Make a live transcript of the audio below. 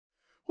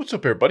What's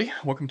up, everybody?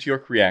 Welcome to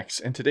York Reacts,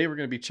 and today we're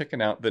going to be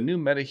checking out the new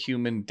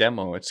Metahuman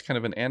demo. It's kind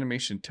of an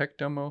animation tech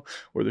demo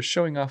where they're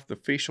showing off the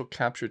facial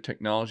capture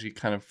technology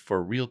kind of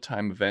for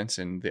real-time events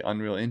in the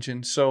Unreal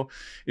Engine. So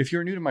if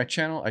you're new to my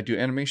channel, I do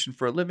animation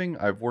for a living.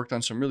 I've worked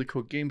on some really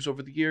cool games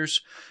over the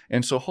years,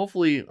 and so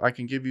hopefully I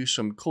can give you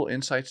some cool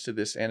insights to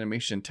this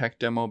animation tech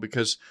demo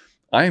because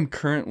I am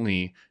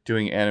currently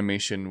doing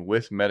animation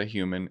with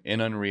Metahuman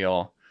in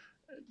Unreal,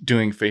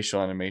 doing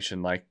facial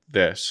animation like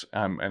this,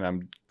 and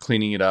I'm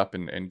cleaning it up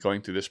and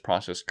going through this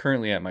process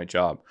currently at my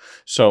job.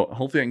 So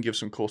hopefully I can give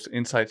some cool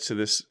insights to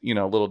this,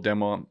 little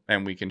demo,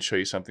 and we can show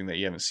you something that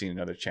you haven't seen in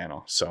another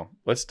channel. So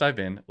let's dive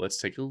in.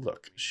 Let's take a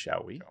look,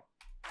 shall we?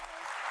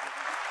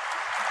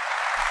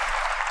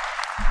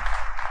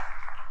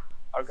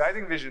 Our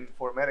guiding vision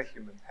for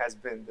Metahuman has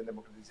been the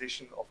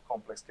democratization of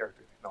complex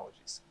character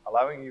technologies,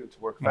 allowing you to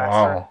work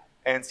faster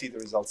and see the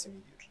results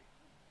immediately.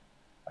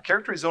 A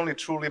character is only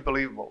truly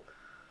believable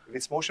if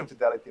its motion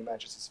fidelity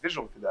matches its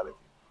visual fidelity,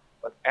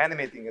 but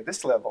animating at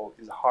this level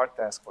is a hard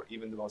task for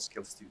even the most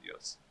skilled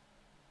studios.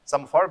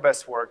 Some of our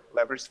best work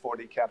leveraged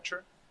 4D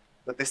capture,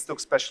 but this took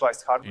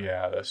specialized hardware.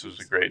 Yeah, this was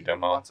a great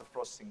demo. Lots of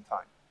processing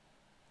time.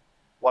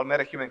 While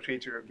Metahuman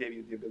Creator gave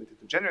you the ability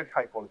to generate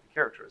high-quality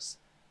characters,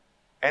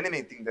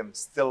 animating them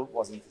still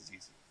wasn't as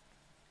easy.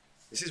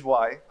 This is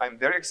why I'm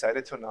very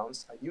excited to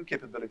announce a new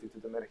capability to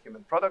the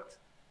Metahuman product,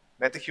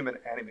 Metahuman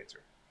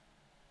Animator.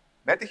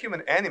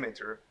 Metahuman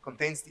Animator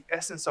contains the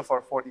essence of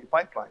our 4D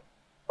pipeline,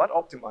 but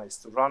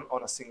optimized to run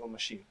on a single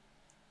machine.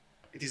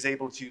 It is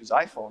able to use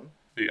iPhone,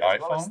 as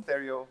well as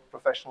stereo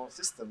professional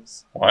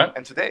systems. What?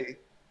 And today,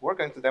 we're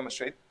going to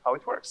demonstrate how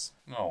it works.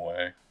 No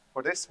way.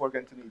 For this, we're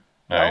going to need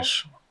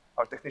Nice. Mel,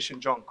 our technician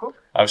John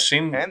Cook,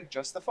 and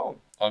just the phone.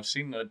 I've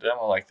seen a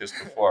demo like this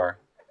before.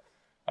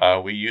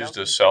 We used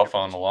a cell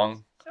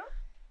phone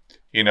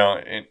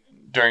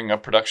during a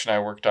production I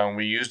worked on,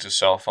 we used a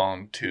cell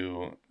phone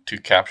to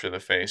capture the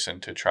face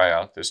and to try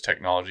out this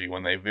technology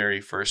when they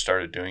very first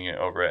started doing it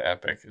over at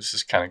Epic. It's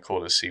just kind of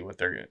cool to see what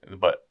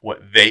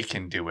they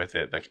can do with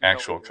it, the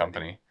actual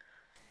company.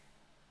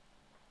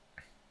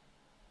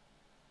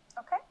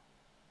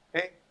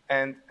 Okay,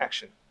 and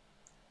action.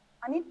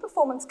 I need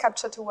performance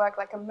capture to work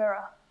like a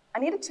mirror. I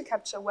need it to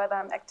capture whether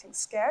I'm acting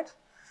scared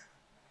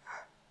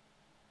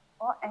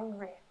or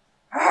angry.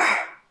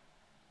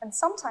 And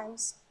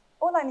sometimes,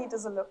 all I need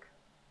is a look.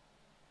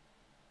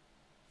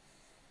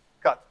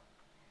 Cut.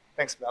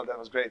 Thanks, Mel. That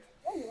was great.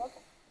 Yeah, you're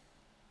welcome.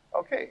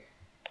 Okay.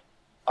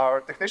 Our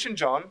technician,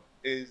 John,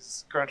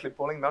 is currently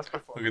pulling Mel's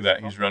performance. Look at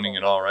that. He's running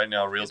it all right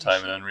now, real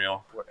time in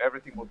Unreal. Where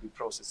everything will be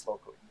processed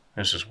locally.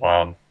 This is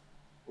wild.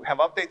 We have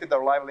updated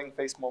our Live Link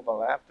Face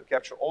mobile app to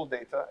capture all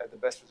data at the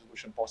best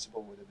resolution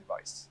possible with the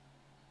device.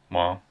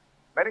 Wow.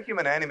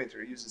 Metahuman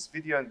Animator uses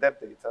video and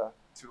depth data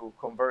to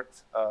convert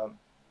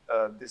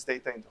this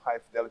data into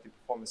high-fidelity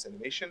performance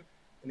animation,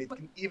 and it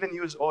can even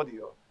use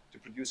audio to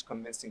produce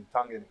convincing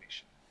tongue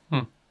animation.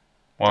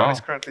 Wow. John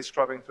is currently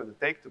scrubbing through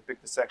the take to pick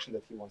the section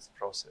that he wants to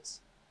process.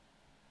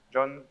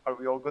 John, are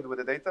we all good with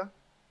the data?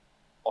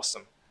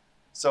 Awesome.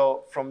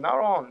 So from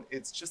now on,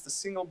 it's just a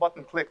single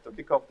button click to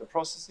kick off the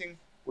processing,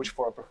 which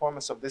for a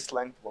performance of this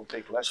length will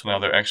take less. So now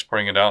they're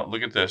exporting it out.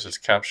 Look at this. It's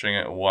capturing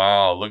it.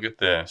 Wow, look at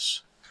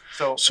this.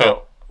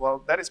 So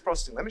well, that is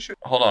processing. Let me show you.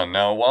 Hold on.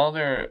 Now, while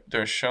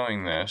they're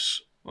showing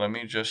this, let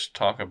me just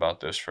talk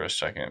about this for a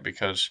second,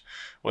 because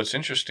what's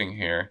interesting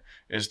here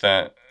is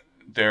that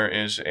there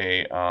is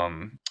a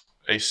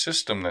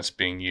system that's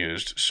being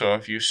used. So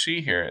if you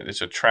see here,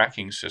 it's a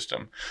tracking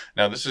system.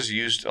 Now, this is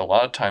used a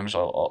lot of times,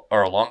 or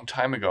a long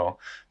time ago,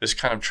 this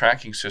kind of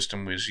tracking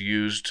system was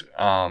used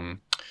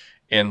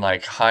in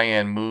like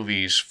high-end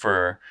movies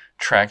for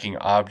tracking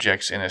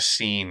objects in a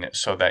scene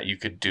so that you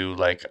could do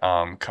like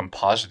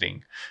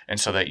compositing, and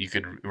so that you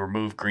could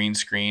remove green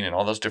screen and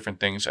all those different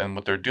things. And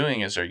what they're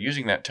doing is they're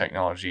using that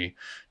technology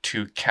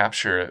to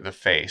capture the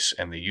face,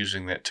 and they're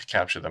using that to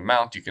capture the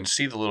mouth. You can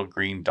see the little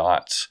green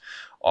dots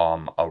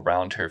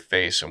around her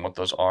face, and what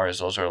those are is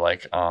those are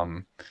like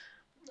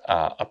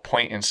a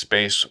point in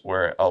space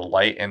where a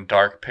light and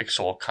dark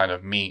pixel kind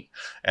of meet,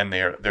 and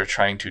they're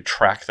trying to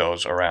track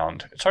those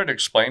around. It's hard to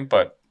explain,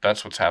 but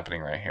that's what's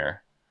happening right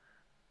here.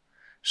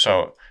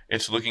 So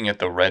it's looking at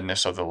the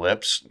redness of the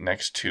lips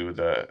next to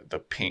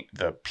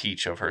the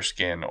peach of her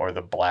skin, or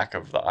the black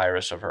of the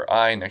iris of her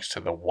eye next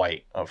to the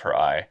white of her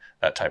eye,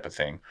 that type of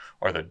thing,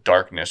 or the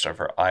darkness of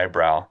her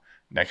eyebrow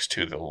next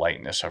to the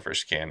lightness of her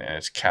skin, and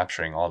it's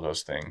capturing all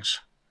those things.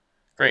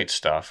 Great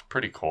stuff.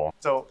 Pretty cool.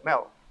 So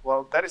Mel,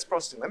 well, that is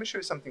processing. Let me show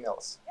you something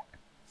else.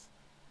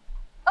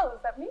 Oh,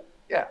 is that me?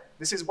 Yeah,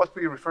 this is what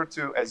we refer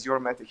to as your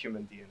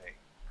Metahuman DNA.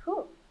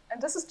 Cool.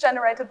 And this is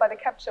generated by the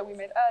capture we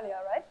made earlier,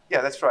 right? Yeah,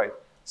 that's right.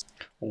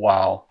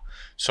 Wow.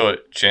 So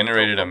it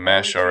generated a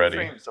mesh already.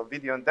 Frames of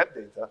video and depth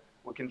data,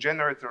 we can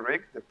generate a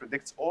rig that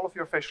predicts all of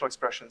your facial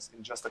expressions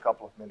in just a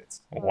couple of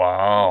minutes.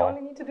 Wow. You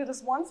only need to do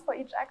this once for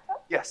each actor?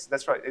 Yes,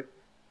 that's right. It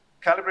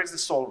calibrates the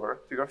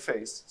solver to your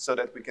face so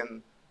that we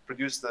can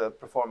produce the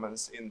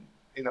performance in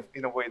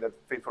a way that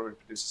faithfully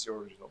reproduces your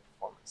original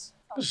performance.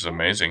 This is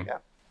amazing. Yeah.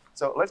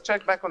 So let's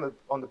check back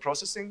on the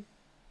processing,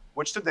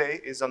 which today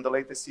is on the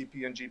latest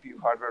CPU and GPU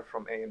hardware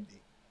from AMD.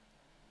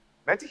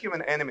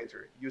 Metahuman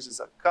Animator uses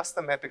a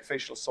custom epic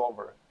facial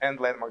solver and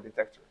landmark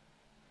detector.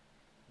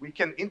 We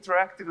can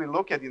interactively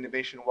look at the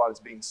animation while it's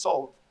being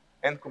solved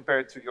and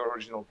compare it to your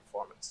original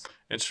performance.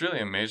 It's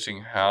really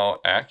amazing how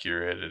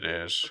accurate it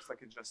is. Looks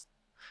like it just...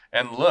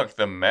 And look,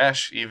 the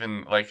mesh,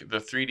 even like the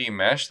 3D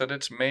mesh that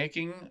it's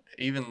making,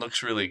 even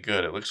looks really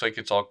good. It looks like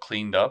it's all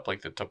cleaned up,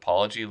 like the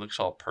topology looks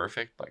all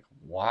perfect. Like,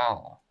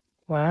 wow.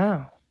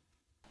 Wow.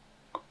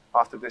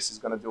 After this, it's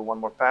going to do one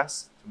more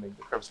pass to make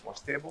the curves more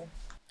stable.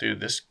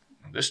 Dude,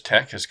 this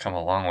tech has come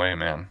a long way,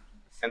 man.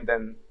 And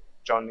then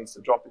John needs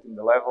to drop it in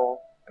the level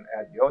and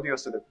add the audio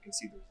so that we can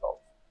see the result.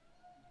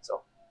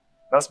 So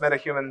Mels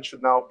Metahuman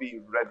should now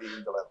be ready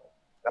in the level.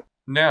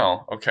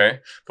 Now, okay,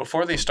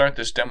 before they start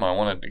this demo, I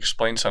want to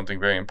explain something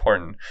very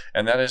important,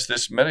 and that is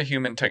this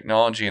metahuman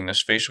technology and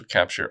this facial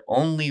capture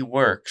only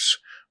works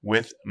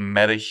with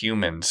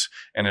metahumans,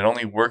 and it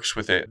only works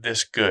with it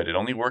this good. It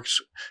only works,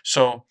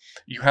 so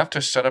you have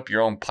to set up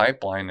your own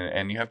pipeline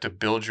and you have to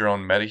build your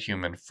own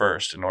metahuman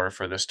first in order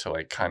for this to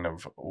like kind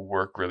of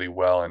work really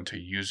well and to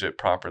use it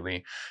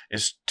properly,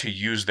 is to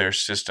use their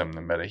system,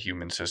 the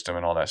metahuman system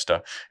and all that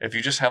stuff. If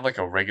you just have like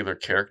a regular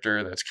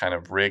character that's kind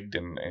of rigged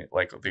in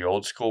like the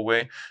old school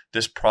way,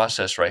 this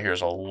process right here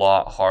is a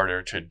lot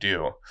harder to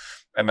do.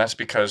 And that's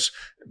because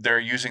they're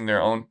using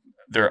their own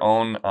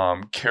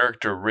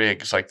character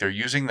rigs. Like they're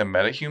using the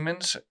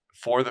metahumans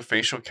for the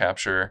facial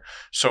capture.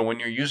 So when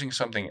you're using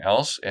something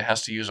else, it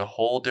has to use a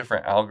whole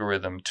different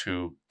algorithm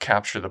to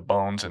capture the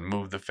bones and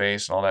move the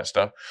face and all that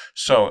stuff.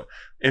 So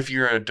if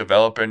you're a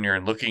developer and you're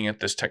looking at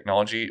this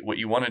technology, what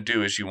you want to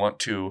do is you want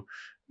to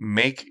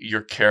make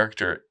your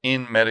character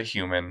in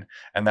metahuman,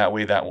 and that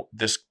way that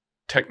this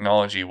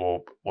technology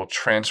will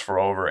transfer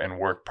over and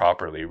work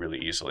properly really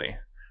easily.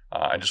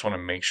 I just want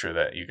to make sure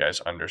that you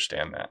guys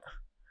understand that.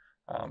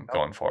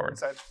 Going forward.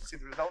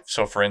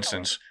 So for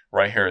instance,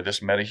 right here,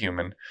 this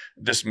metahuman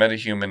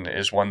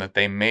is one that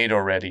they made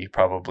already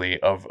probably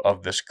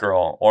of this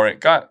girl, or it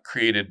got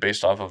created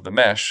based off of the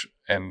mesh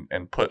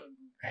and put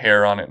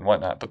hair on it and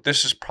whatnot. But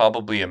this is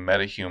probably a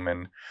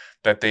metahuman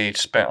that they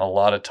spent a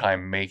lot of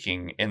time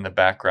making in the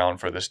background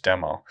for this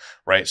demo,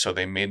 right? So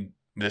they made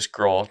this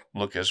girl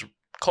look as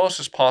close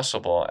as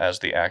possible as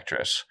the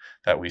actress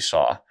that we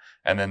saw,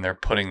 and then they're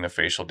putting the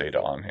facial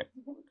data on it.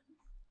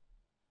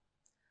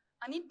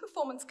 I need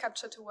performance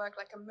capture to work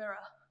like a mirror.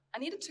 I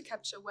need it to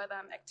capture whether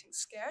I'm acting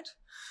scared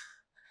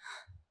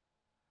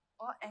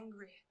or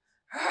angry.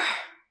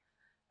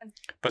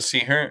 But see,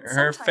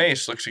 her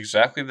face looks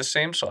exactly the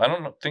same, so I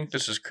don't think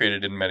this is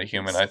created in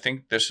Metahuman. I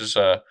think this is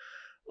it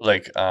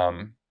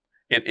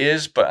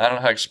is, but I don't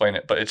know how to explain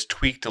it, but it's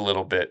tweaked a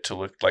little bit to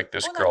look like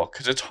this girl,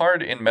 because it's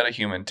hard in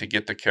Metahuman to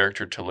get the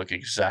character to look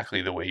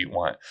exactly the way you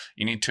want.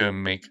 You need to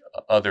make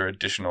other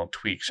additional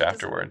tweaks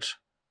afterwards.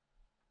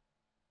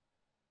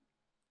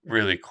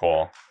 Really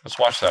cool. Let's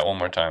watch that one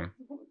more time.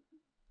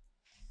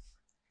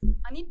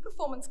 I need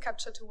performance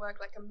capture to work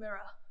like a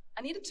mirror.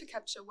 I need it to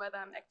capture whether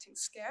I'm acting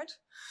scared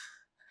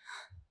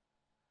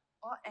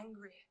or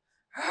angry.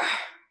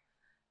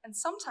 And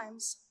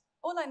sometimes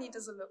all I need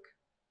is a look.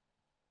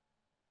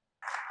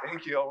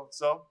 Thank you.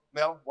 So,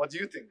 Mel, what do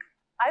you think?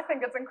 I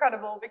think it's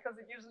incredible because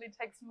it usually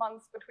takes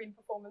months between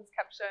performance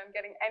capture and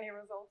getting any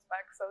results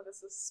back. So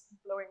this is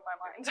blowing my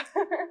mind.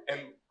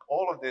 And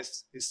all of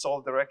this is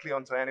solved directly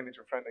onto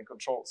animator-friendly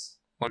controls.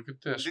 Look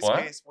at this. In this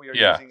case, we are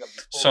using a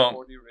bespoke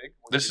 4D rig.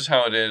 This is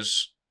how it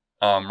is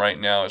right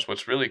now. Is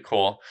what's really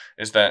cool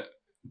is that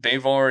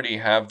they've already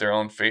have their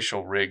own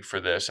facial rig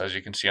for this, as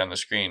you can see on the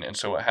screen. And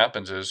so what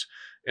happens is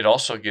it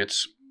also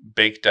gets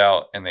baked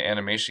out and the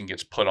animation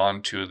gets put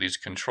onto these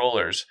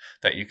controllers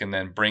that you can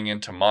then bring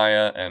into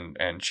Maya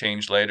and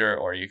change later,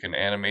 or you can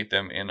animate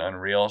them in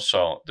Unreal.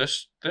 So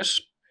this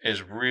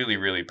is really,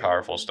 really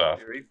powerful stuff.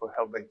 For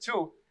Hellblade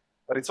 2,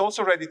 but it's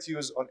also ready to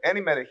use on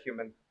any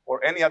metahuman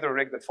or any other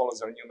rig that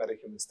follows our new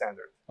metahuman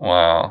standard.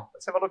 Wow.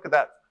 Let's have a look at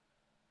that.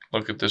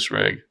 Look at this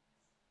rig.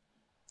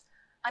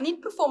 I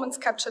need performance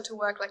capture to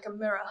work like a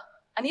mirror.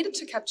 I need it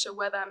to capture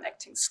whether I'm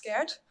acting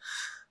scared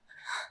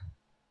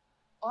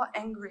or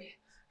angry.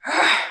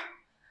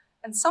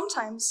 And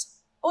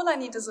sometimes all I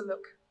need is a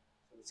look.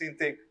 The scene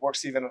take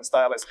works even on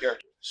stylized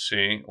characters.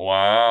 See?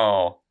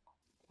 Wow.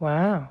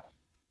 Wow.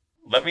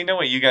 Let me know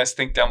what you guys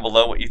think down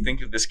below, what you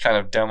think of this kind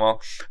of demo.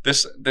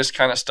 This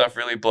kind of stuff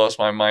really blows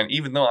my mind,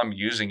 even though I'm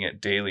using it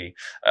daily.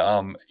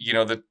 You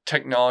know, the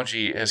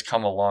technology has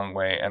come a long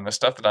way, and the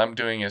stuff that I'm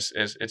doing is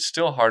it's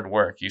still hard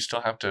work. You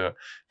still have to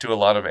do a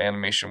lot of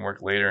animation work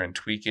later and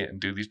tweak it and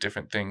do these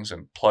different things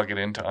and plug it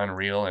into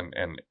Unreal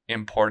and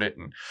import it.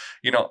 And,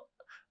 you know,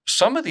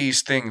 some of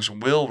these things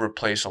will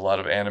replace a lot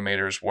of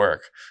animators'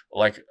 work.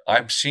 Like,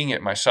 I'm seeing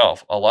it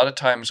myself. A lot of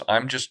times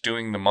I'm just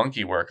doing the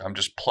monkey work. I'm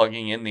just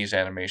plugging in these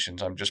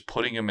animations. I'm just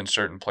putting them in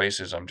certain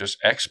places. I'm just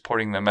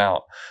exporting them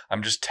out.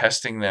 I'm just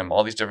testing them,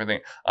 all these different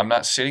things. I'm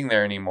not sitting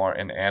there anymore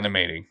and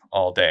animating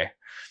all day.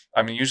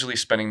 I'm usually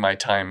spending my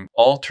time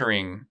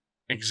altering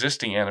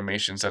existing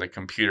animations that a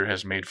computer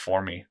has made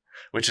for me.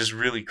 which is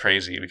really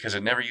crazy because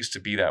it never used to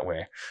be that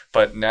way.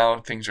 But now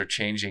things are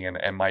changing,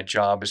 and my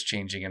job is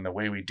changing, and the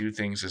way we do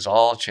things is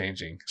all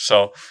changing.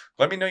 So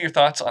let me know your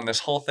thoughts on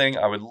this whole thing.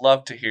 I would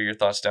love to hear your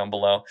thoughts down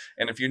below.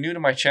 And if you're new to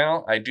my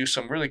channel, I do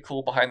some really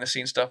cool behind the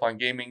scenes stuff on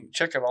gaming.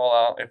 Check it all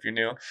out if you're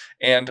new.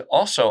 And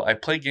also, I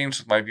play games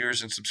with my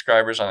viewers and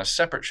subscribers on a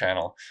separate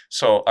channel.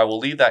 So I will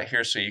leave that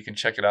here so you can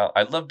check it out.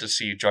 I'd love to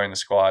see you join the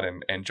squad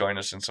and join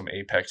us in some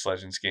Apex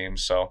Legends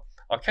games. So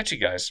I'll catch you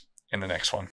guys in the next one.